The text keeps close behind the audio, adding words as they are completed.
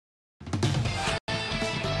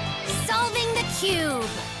cube!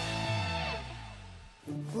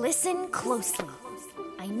 Listen closely.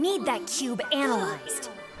 I need that cube analyzed.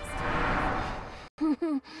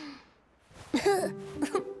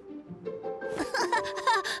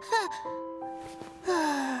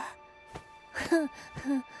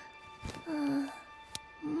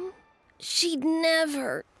 She'd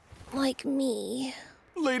never like me.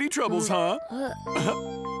 Lady troubles, huh?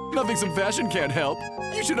 Nothing some fashion can't help.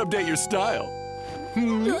 You should update your style.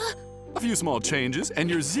 A few small changes and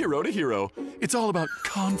you're zero to hero. It's all about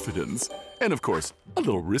confidence. And of course, a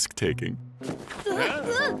little risk-taking.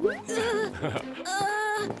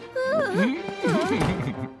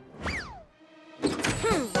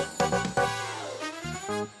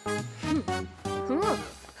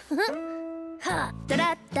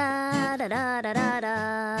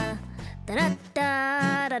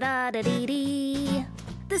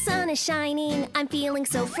 The sun is shining, I'm feeling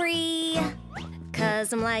so free.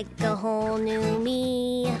 'Cause I'm like a whole new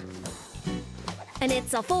me. And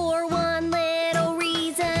it's all for one little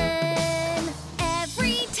reason.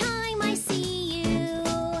 Every time I see you,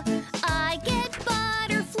 I get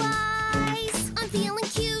butterflies. I'm feeling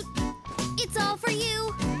cute, it's all for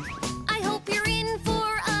you. I hope you're in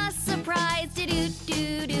for a surprise.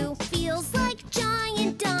 Do-do-do-do. Feels like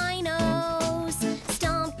giant dinos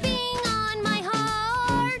stomping on my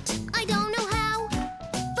heart. I don't know how,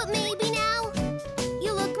 but maybe now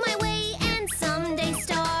you look my way and someday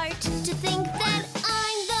start to think that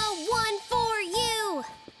I'm the one for you.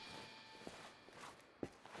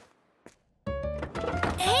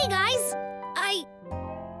 Hey, guys.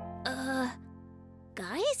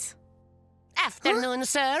 Guys? Afternoon,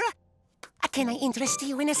 sir. Can I interest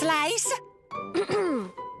you in a slice?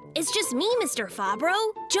 It's just me, Mr. Fabro.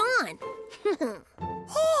 John.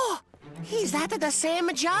 Oh, is that the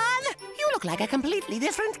same John? You look like a completely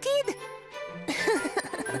different kid.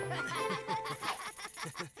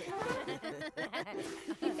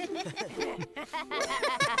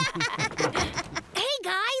 Hey,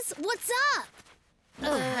 guys. What's up?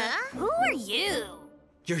 Who are you?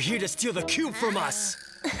 You're here to steal the cube from us!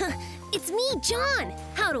 It's me, John.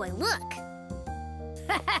 How do I look?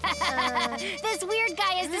 This weird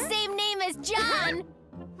guy has the same name as John.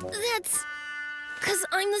 That's 'cause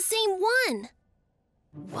I'm the same one.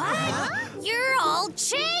 What? You're all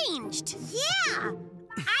changed. Yeah!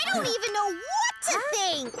 I don't even know what to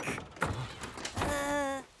think!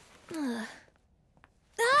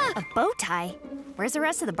 A bow tie? Where's the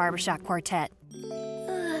rest of the barbershop quartet?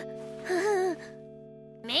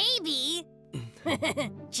 Maybe.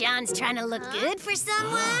 John's trying to look good for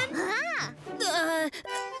someone?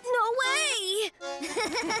 No way!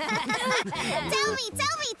 Tell me!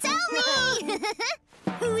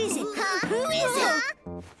 Who is it? Huh? Who is it?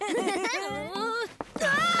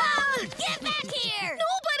 Get back here!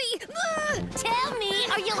 Nobody! Tell me,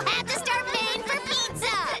 or you'll have to start paying for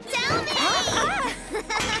pizza! Tell me!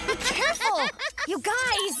 Be careful! You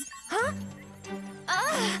guys! Huh?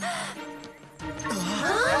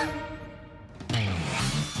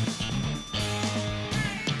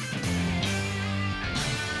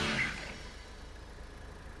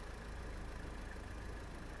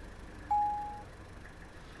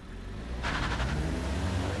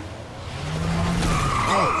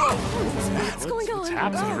 What's going on?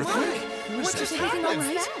 Taps and everything. What's just everything all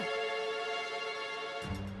right?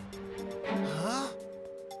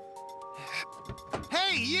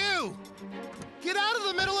 Hey, you! Get out of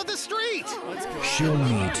the middle of the street! Show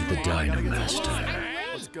me to the Dino Master.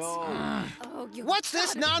 Let's go. What's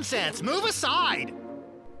this nonsense? Move aside!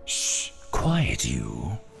 Shh, quiet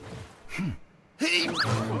you.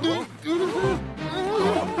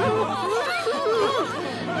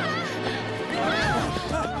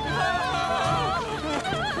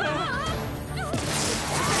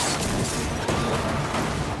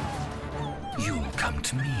 You'll come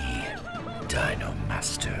to me, Dino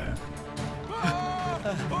Master.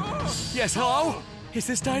 Yes, hello? Is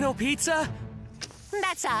this Dino Pizza?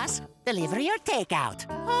 That's us. Delivery or takeout?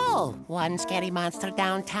 Oh, one scary monster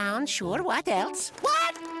downtown. Sure, what else?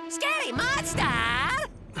 What? Scary monster?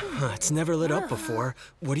 It's never lit up before.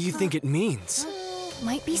 What do you think it means?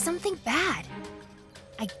 Might be something bad.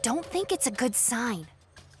 I don't think it's a good sign.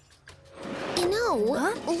 You know,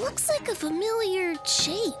 looks like a familiar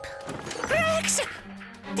shape. Rex!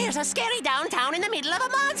 There's a scary downtown in the middle of a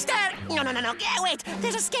monster! No, wait!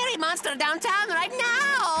 There's a scary monster downtown right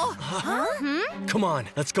now! Come on,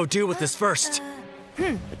 let's go deal with this first.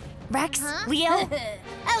 Rex, Leo,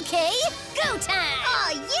 Okay, go time!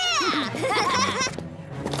 Oh, yeah!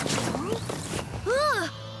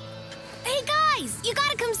 Hey guys, you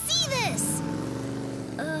gotta come see this!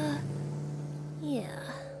 Yeah.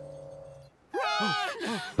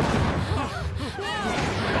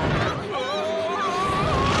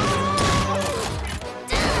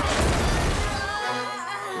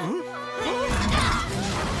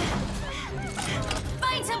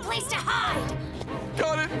 hide!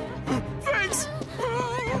 Got it! Thanks!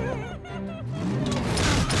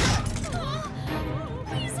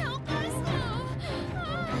 Please help us!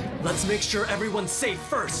 Let's make sure everyone's safe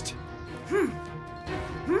first.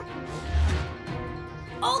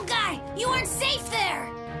 Old guy, you aren't safe there!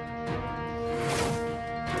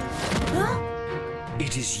 Huh?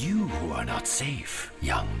 It is you who are not safe,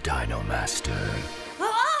 young Dino Master.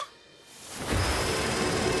 Huh?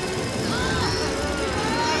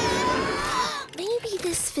 Maybe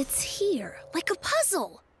this fits here, like a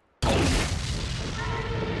puzzle.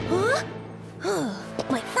 Huh?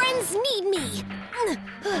 My friends need me.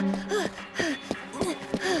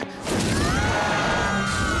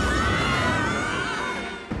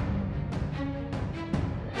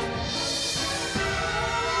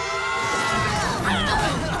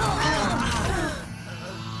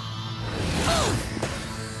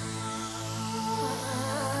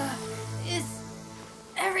 Is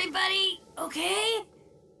everybody okay?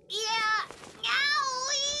 Yeah.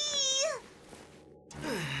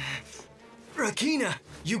 Owie! Rakina,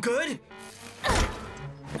 you good?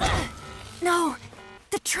 No,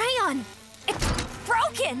 the Trayon. It's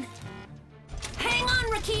broken. Hang on,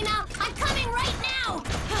 Rakina. I'm coming right now.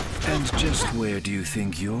 And just where do you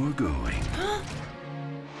think you're going?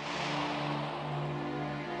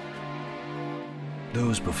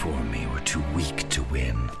 Those before me were too weak to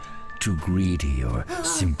win, too greedy or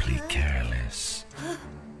simply careless.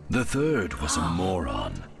 The third was a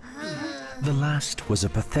moron. The last was a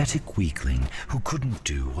pathetic weakling who couldn't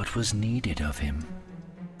do what was needed of him.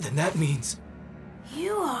 Then that means...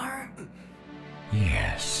 You are...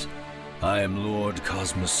 Yes, I am Lord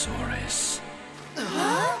Cosmosaurus.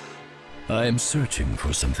 I am searching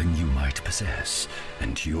for something you might possess,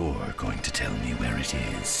 and you're going to tell me where it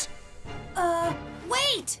is.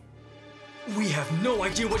 Wait! We have no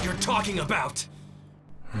idea what you're talking about.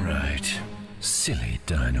 Right. Silly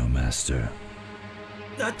Dino Master.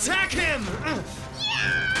 Attack him!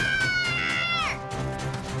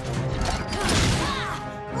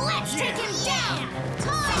 Let's take him down!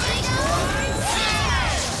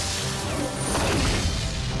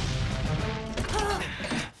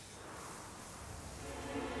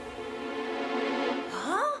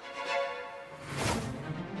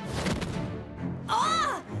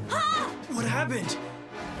 What happened?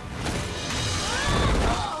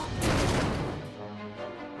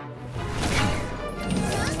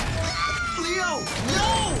 Leo, no!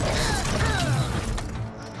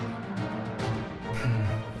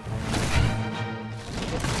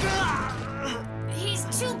 He's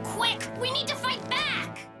too quick! We need to fight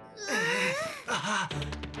back! Ow!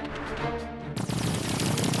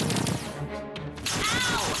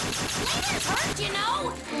 Lasers hurt, you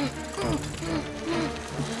know!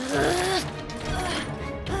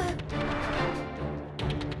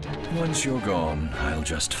 Once you're gone, I'll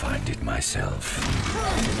just find it myself.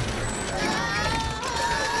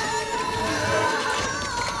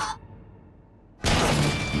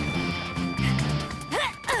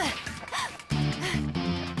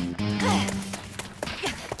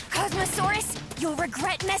 Cosmosaurus, you'll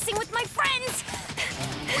regret messing with my friends.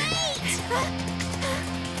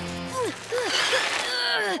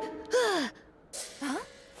 Huh?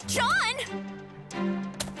 John!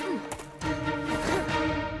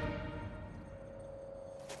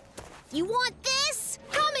 You want this?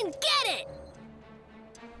 Come and get it!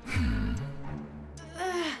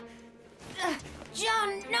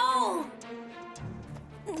 John, no!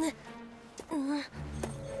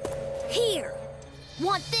 Here.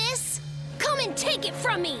 Want this? Come and take it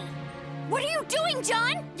from me! What are you doing,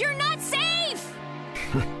 John? You're not safe!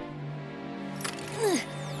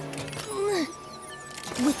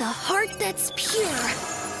 With a heart that's pure.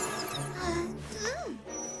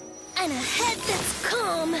 And a head that's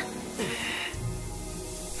calm.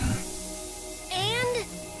 And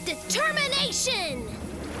determination!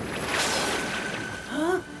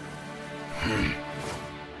 Huh?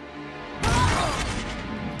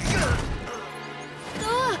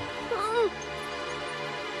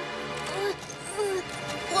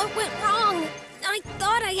 What went wrong? I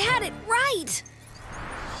thought I had it right.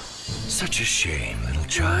 Such a shame, little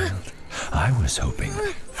child. I was hoping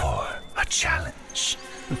for a challenge.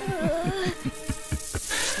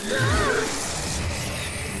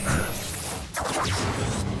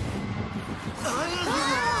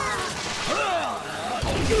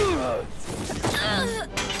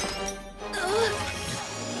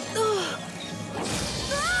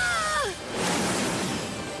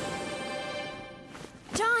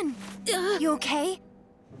 John, you okay?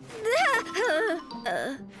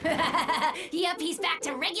 Yep, he's back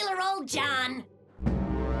to regular old John.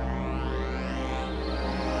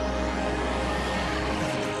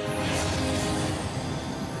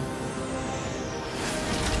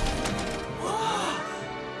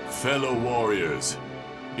 Fellow warriors,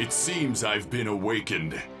 it seems I've been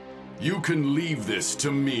awakened. You can leave this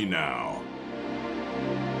to me now.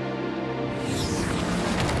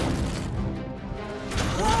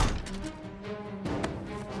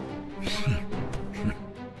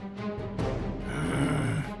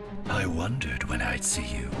 I wondered when I'd see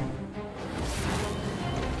you.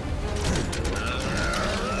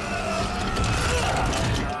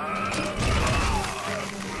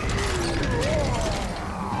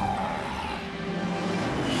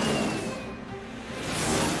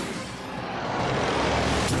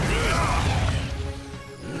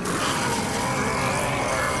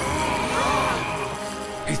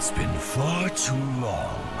 It's been far too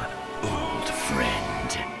long, old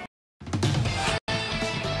friend.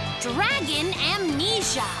 Dragon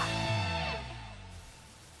amnesia.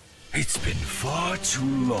 It's been far too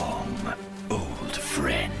long, old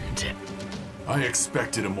friend. I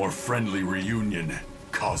expected a more friendly reunion,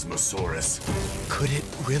 Cosmosaurus. Could it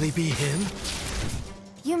really be him?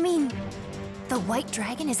 You mean the white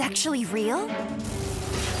dragon is actually real?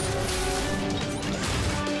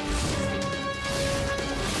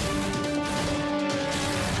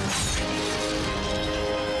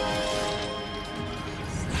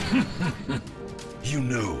 You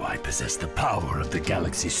know I possess the power of the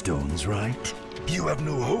Galaxy Stones, right? You have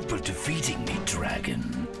no hope of defeating me,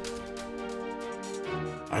 dragon.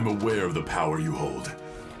 I'm aware of the power you hold,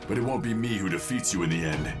 but it won't be me who defeats you in the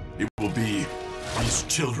end. It will be these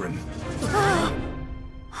children.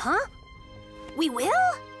 Huh? We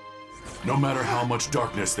will? No matter how much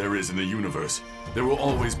darkness there is in the universe, there will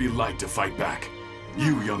always be light to fight back.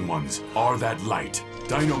 You, young ones, are that light.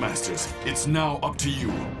 Dino Masters, it's now up to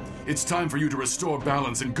you. It's time for you to restore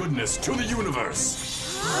balance and goodness to the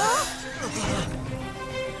universe.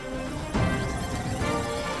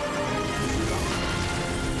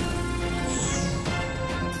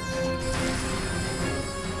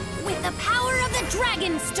 With the power of the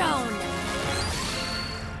Dragon Stone!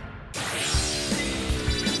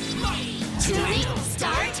 Tuning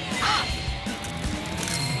start up!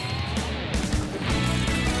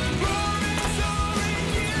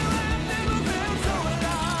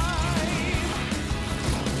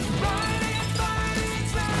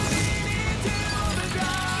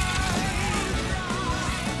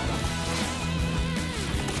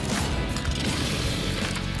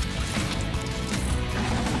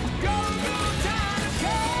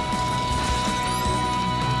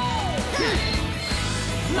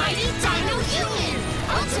 Mighty Dino Human!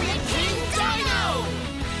 Ultimate King Dino!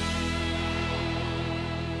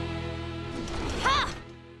 Ha!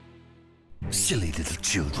 Silly little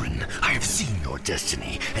children, I have seen your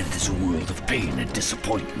destiny, and it is a world of pain and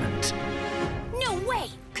disappointment. No way!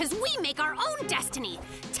 Cause we make our own destiny!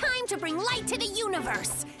 Time to bring light to the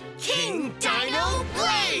universe! King Dino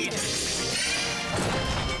Blade!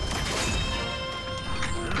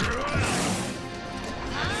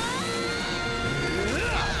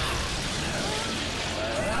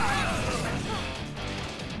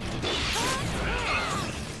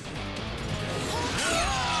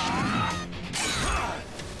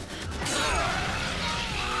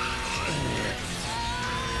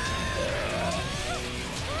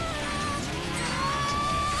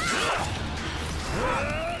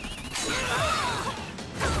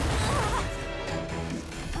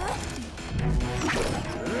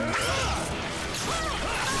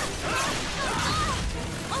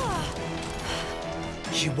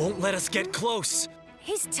 He won't let us get close.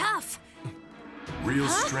 He's tough! Real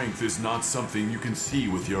strength is not something you can see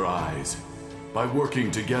with your eyes. By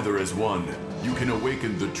working together as one, you can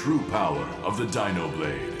awaken the true power of the Dino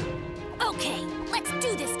Blade. Okay, let's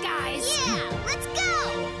do this, guys! Yeah, let's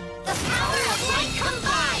go! The power of light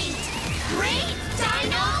combined! Great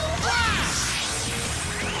Dino Blast!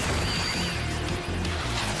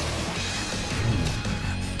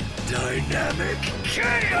 Dynamic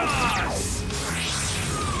chaos!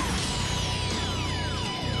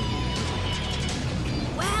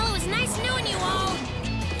 Well, it was nice knowing you all!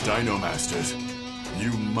 Dino Masters,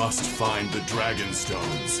 you must find the Dragon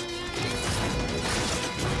Stones.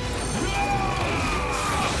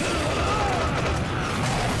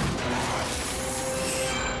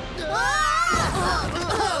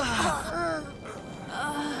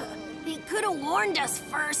 He could have warned us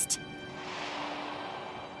first.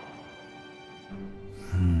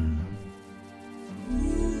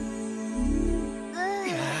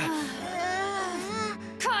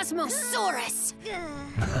 Cosmosaurus!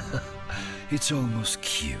 It's almost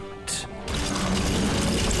cute.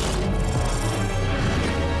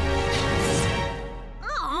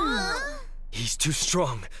 He's too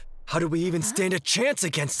strong. How do we even stand a chance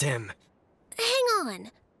against him? Hang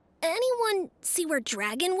on. anyone see where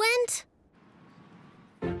Dragon went?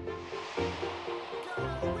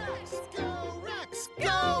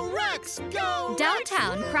 Go, Rex! Go!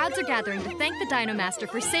 Downtown, crowds are gathering to thank the Dino Master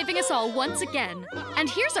for saving us all once again. And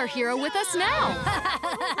here's our hero with us now.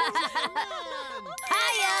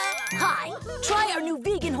 Hiya! Hi, try our new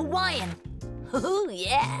vegan Hawaiian. Ooh,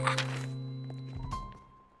 yeah.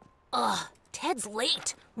 Ugh, Ted's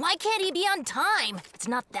late. Why can't he be on time? It's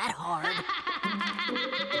not that hard.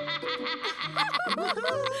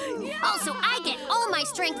 Also, I get all my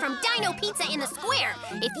strength from Dino Pizza in the square.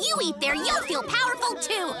 If you eat there, you'll feel powerful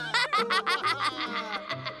too.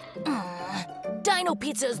 Dino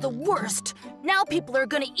Pizza is the worst. Now people are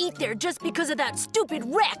gonna eat there just because of that stupid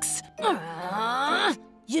Rex.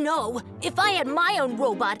 You know, if I had my own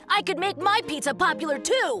robot, I could make my pizza popular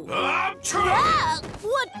too. What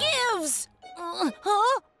gives? Huh?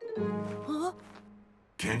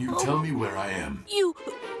 Can you tell me where I am? You're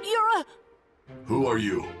a... Who are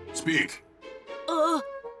you? Speak. We're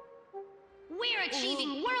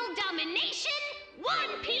achieving world domination,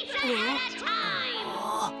 one pizza at a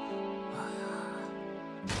time.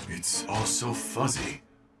 It's all so fuzzy.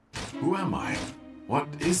 Who am I? What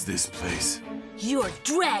is this place? You're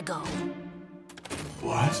Drago.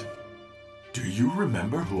 What? Do you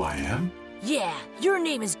remember who I am? Yeah, your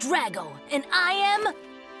name is Drago, and I am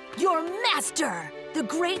your master, the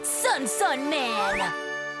great Sun Man.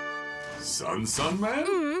 Sun Man?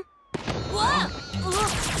 Mm-hmm.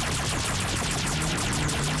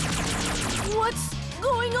 What's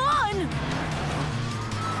going on?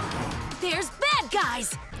 There's bad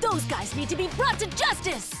guys. Those guys need to be brought to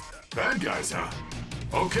justice. Bad guys, huh?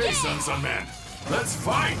 Okay, yeah. Sun Man. Let's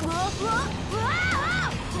fight! Not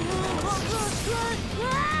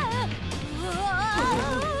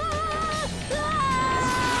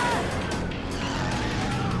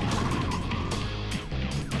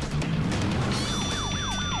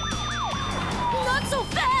so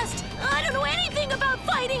fast! I don't know anything about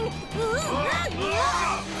fighting!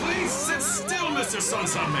 Please sit still, Mr. Sun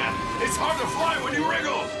Man. It's hard to fly when you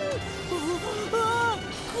wriggle.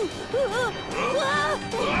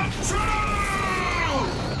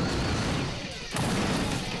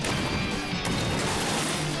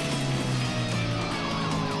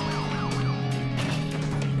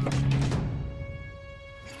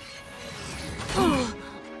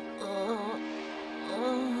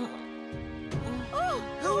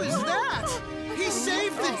 Who is that? He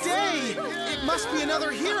saved the day! It must be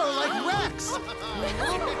another hero like Rex!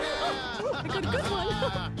 I got a good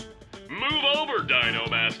one. Move over, Dino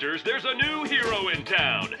Masters. There's a new hero in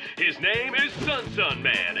town. His name is Sun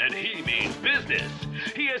Man, and he means business.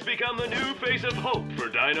 He has become the new face of hope for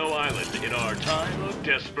Dino Island in our time of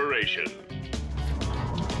desperation.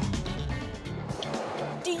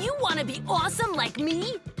 Do you want to be awesome like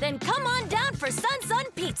me? Then come on down for Sun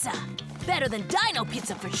Pizza. Better than Dino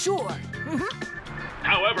Pizza for sure.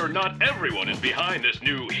 However, not everyone is behind this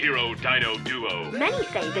new hero-dino duo. Many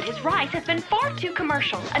say that his rise has been far too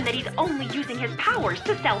commercial and that he's only using his powers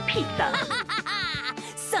to sell pizza.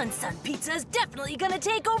 Sun Pizza is definitely gonna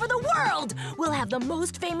take over the world! We'll have the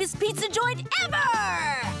most famous pizza joint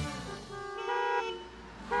ever!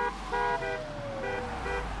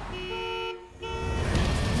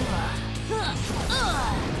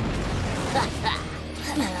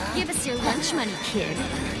 Give us your lunch money, kid.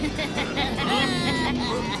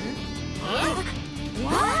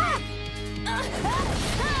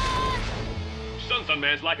 Sun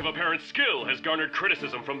Man's lack of apparent skill has garnered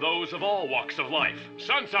criticism from those of all walks of life.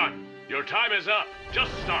 Sun, your time is up.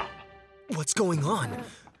 Just stop. What's going on?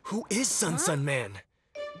 Who is Sun Man?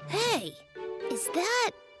 Hey, is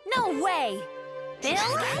that... No way! Bill?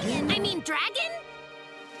 I mean Dragon?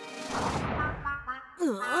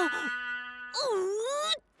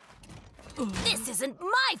 This isn't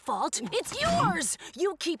my fault! It's yours!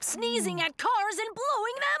 You keep sneezing at cars and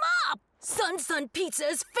blowing them up! Sun Pizza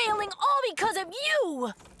is failing all because of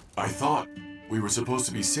you! I thought we were supposed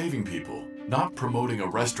to be saving people, not promoting a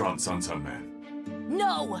restaurant, Sun Man.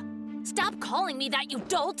 No! Stop calling me that, you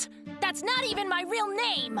dolt! That's not even my real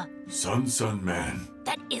name! Sun Man.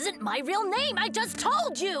 That isn't my real name, I just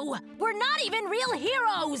told you! We're not even real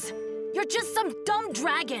heroes! You're just some dumb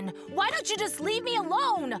dragon. Why don't you just leave me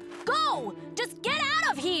alone? Go! Just get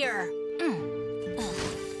out of here!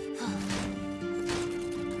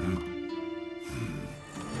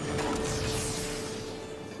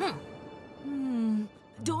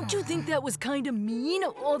 Don't you think that was kind of mean,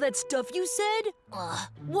 all that stuff you said?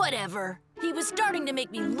 Whatever. He was starting to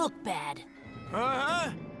make me look bad.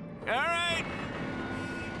 Uh-huh. All right.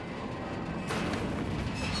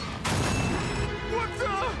 What the?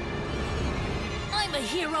 I'm I'm a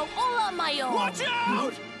hero all on my own. Watch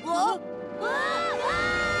out! Whoa.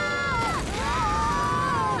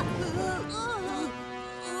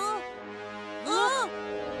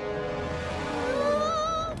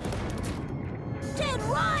 Ted,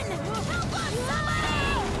 run! Help us,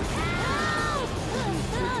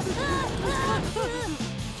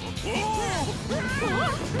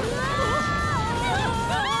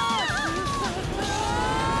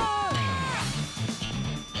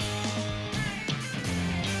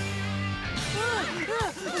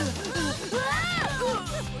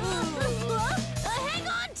 hang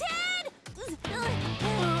on, Ted!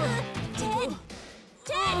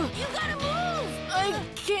 Ted, you gotta move! I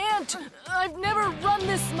can't! I've never run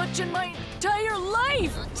this much in my entire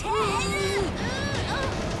life! Ted!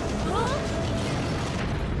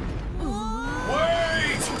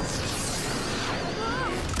 Wait!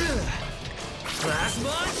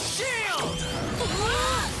 Plasma shield!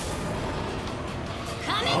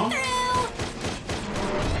 Coming through!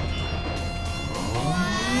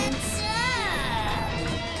 What's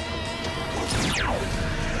up?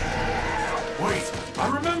 Wait, I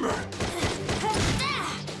remember!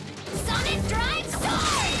 Sonic Drive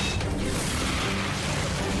Sword!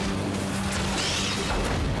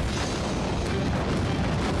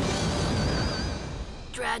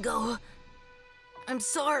 Drago, I'm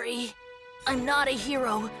sorry. I'm not a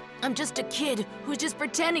hero. I'm just a kid who's just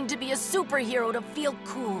pretending to be a superhero to feel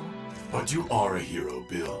cool. But you are a hero,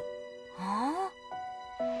 Bill. Huh?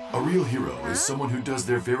 A real hero is someone who does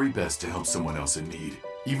their very best to help someone else in need,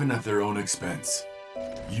 even at their own expense.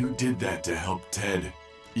 You did that to help Ted,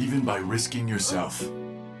 even by risking yourself.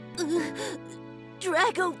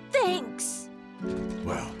 Drago, thanks.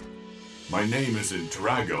 Well, my name isn't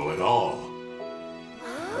Drago at all.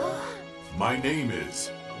 My name is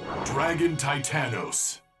Dragon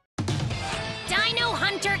Titanos. Dino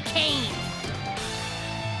Hunter Kane.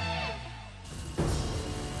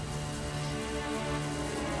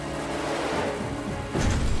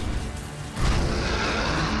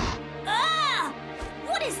 Ah!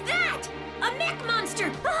 What is that? A mech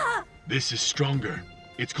monster! Ah! This is stronger.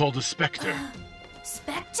 It's called a Spectre.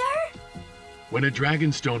 Spectre? When a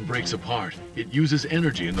Dragonstone breaks apart, it uses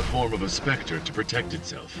energy in the form of a Spectre to protect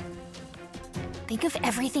itself. Think of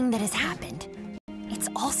everything that has happened. It's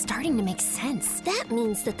all starting to make sense. That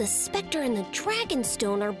means that the Spectre and the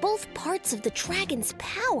Dragonstone are both parts of the dragon's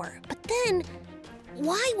power. But then,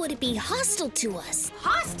 why would it be hostile to us?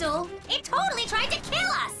 Hostile? It totally tried to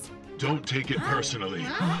kill us! Don't take it personally.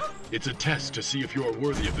 It's a test to see if you're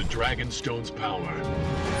worthy of the Dragonstone's power.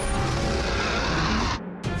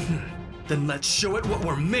 Then let's show it what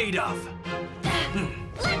we're made of.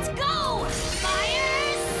 Let's go!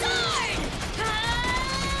 Fire sword!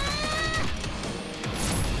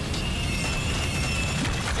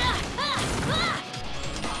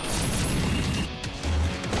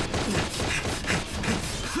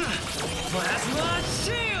 Plasma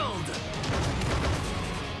shield!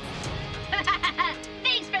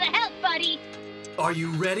 Thanks for the help, buddy. Are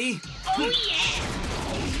you ready? Oh, yeah.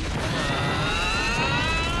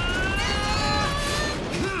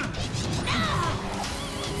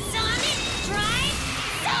 Sonic Drive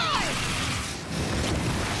Sword!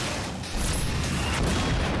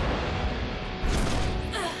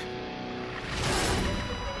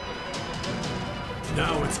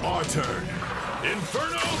 Now it's our turn.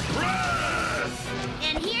 Inferno Breath!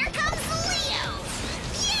 And here comes Leo!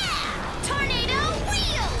 Yeah! Tornado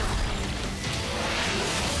Wheel!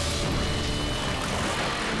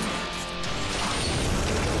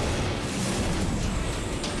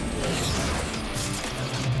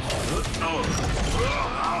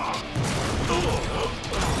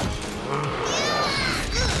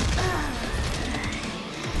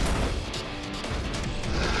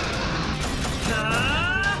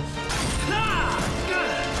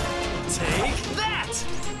 Take that!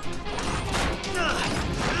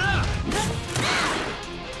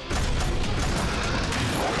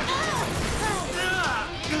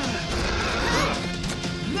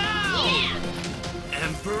 Now!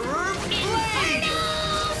 Emperor Blade!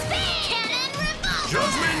 Cannon Revolver!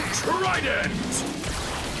 Judgment Trident!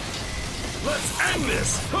 Let's end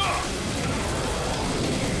this!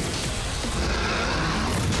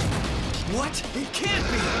 What? It can't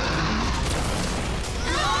be!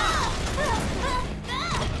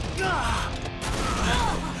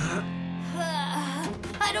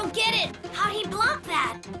 I don't get it. How'd he block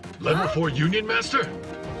that? Level 4 Union Master?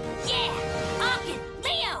 Yeah! Ocken,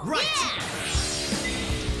 Leo! Right.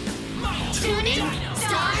 Yeah! Tuning,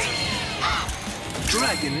 start, up!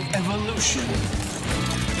 Dragon Evolution.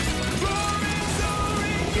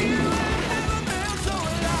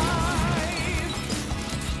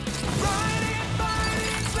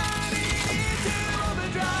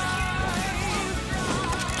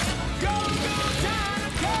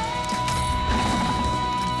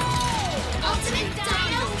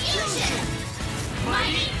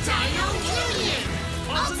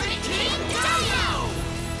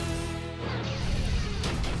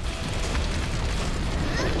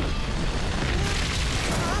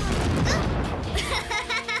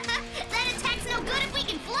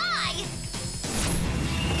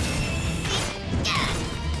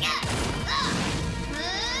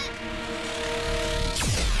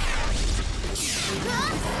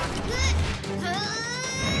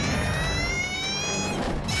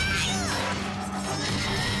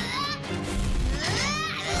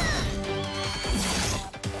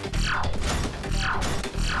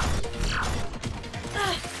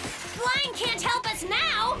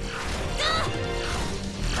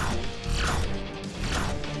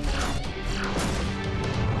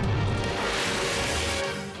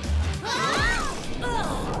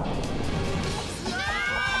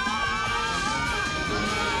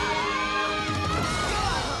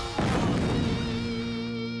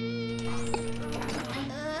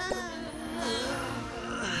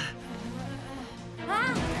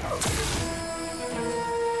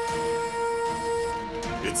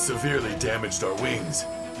 It's severely damaged our wings,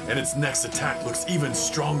 and its next attack looks even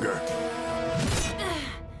stronger.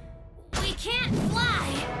 We can't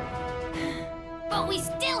fly, but we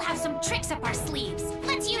still have some tricks up our sleeves.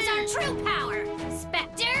 Let's use our true power.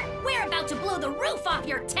 Spectre, we're about to blow the roof off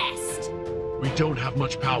your test. We don't have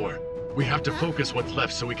much power. We have to focus what's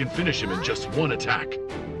left so we can finish him in just one attack.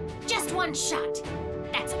 Just one shot.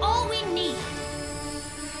 That's all we need.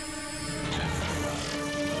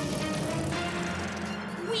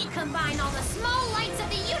 We combine all the small lights of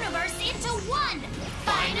the universe into one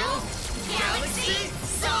final galaxy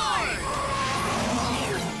sword!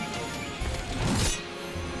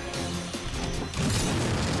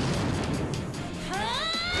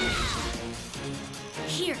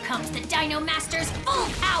 Here comes the Dino Master's full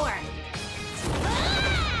power!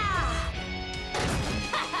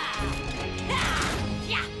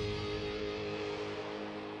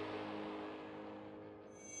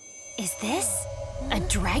 Is this a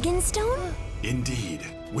dragon stone? Indeed.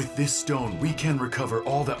 With this stone, we can recover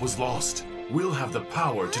all that was lost. We'll have the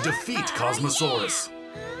power to defeat Cosmosaurus.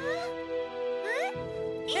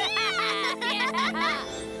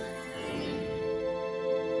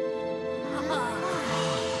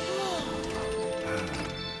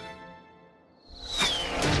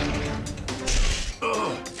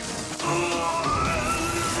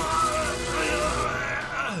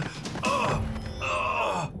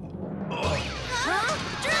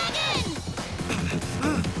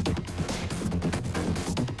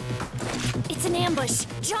 It's an ambush.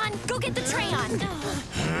 John, go get the tray on.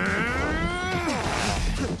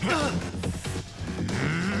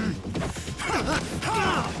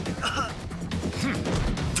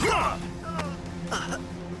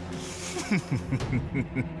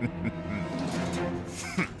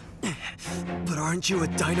 But aren't you a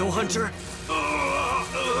dino hunter?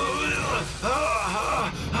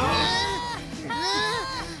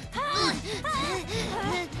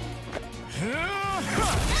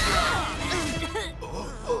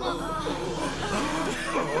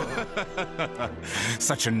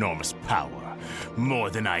 Such enormous power. More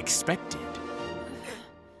than I expected.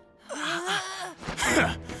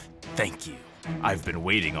 Thank you. I've been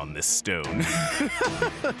waiting on this stone.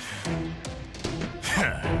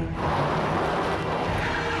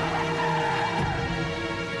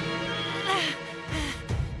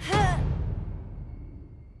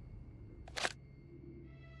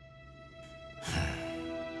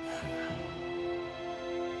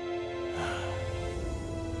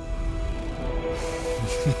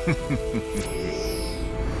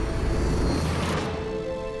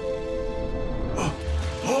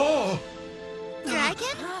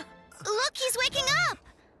 Dragon? Look, he's waking up!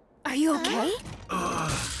 Are you okay? A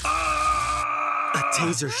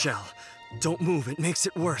taser shell. Don't move, it makes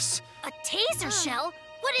it worse. A taser shell?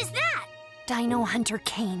 What is that? Dino Hunter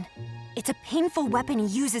Cane. It's a painful weapon he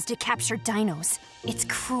uses to capture dinos. It's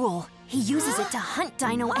cruel. He uses it to hunt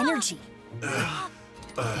dino energy.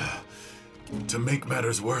 To make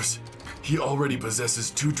matters worse, he already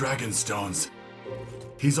possesses 2 dragon stones.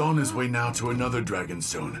 He's on his way now to another dragon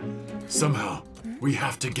stone. Somehow, we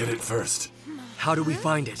have to get it first. How do we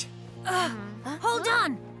find it? Hold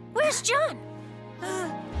on! Where's John?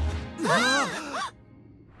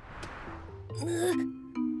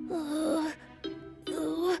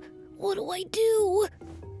 What do I do?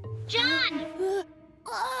 John!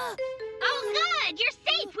 Oh, good! You're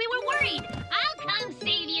safe! We were worried! I'll come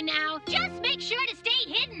save you now. Just make sure to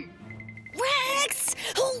stay hidden. Rex!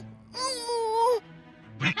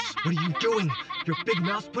 Rex, what are you doing? Your big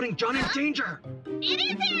mouth's putting John in danger! It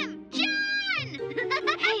is him! John!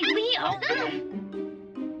 Hey, Leo!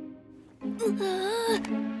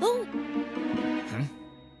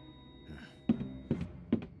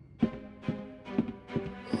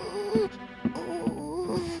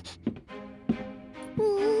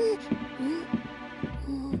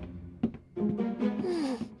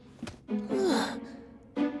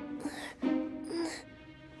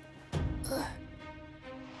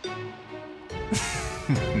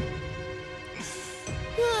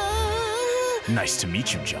 Nice to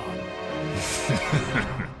meet you, John.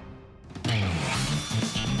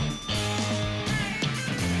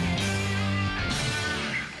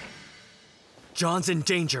 John's in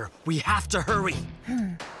danger. We have to hurry.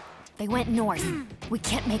 They went north. We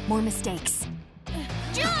can't make more mistakes.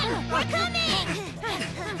 John! We're coming!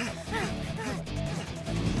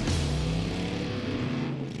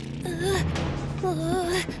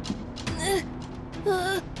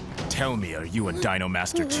 Tell me, are you a Dino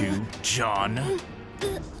Master too, John?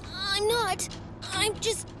 I'm not. I'm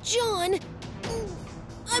just John.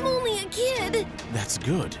 I'm only a kid. That's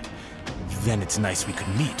good. Then it's nice we could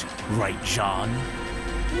meet, right, John?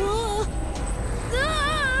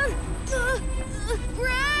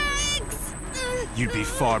 Rex! You'd be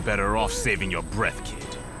far better off saving your breath,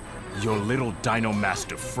 kid. Your little Dino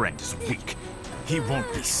Master friend is weak. He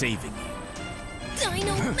won't be saving you.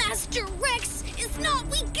 Dino Master Rex is not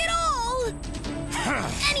weak at all!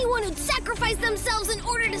 Anyone who'd sacrifice themselves in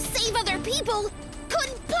order to save other people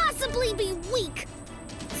couldn't possibly be weak!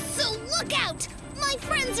 So look out! My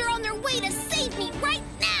friends are on their way to save me right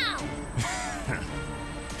now!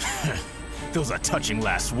 Those are touching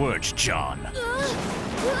last words, John.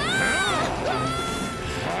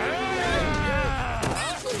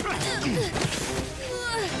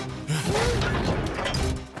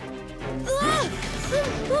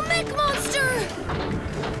 A Mech monster!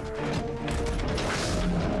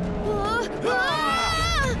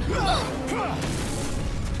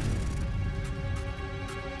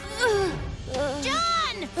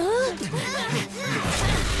 John!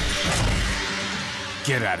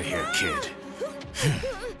 Get out of here, kid.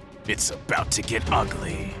 It's about to get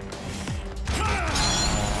ugly.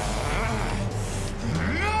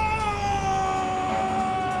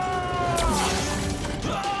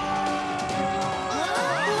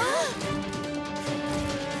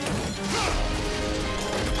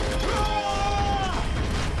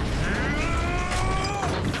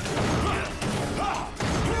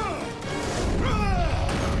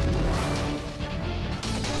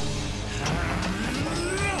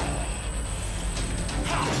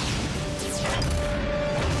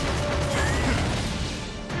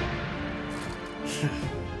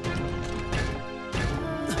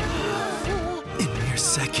 In mere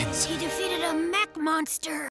seconds. He defeated a Mech monster.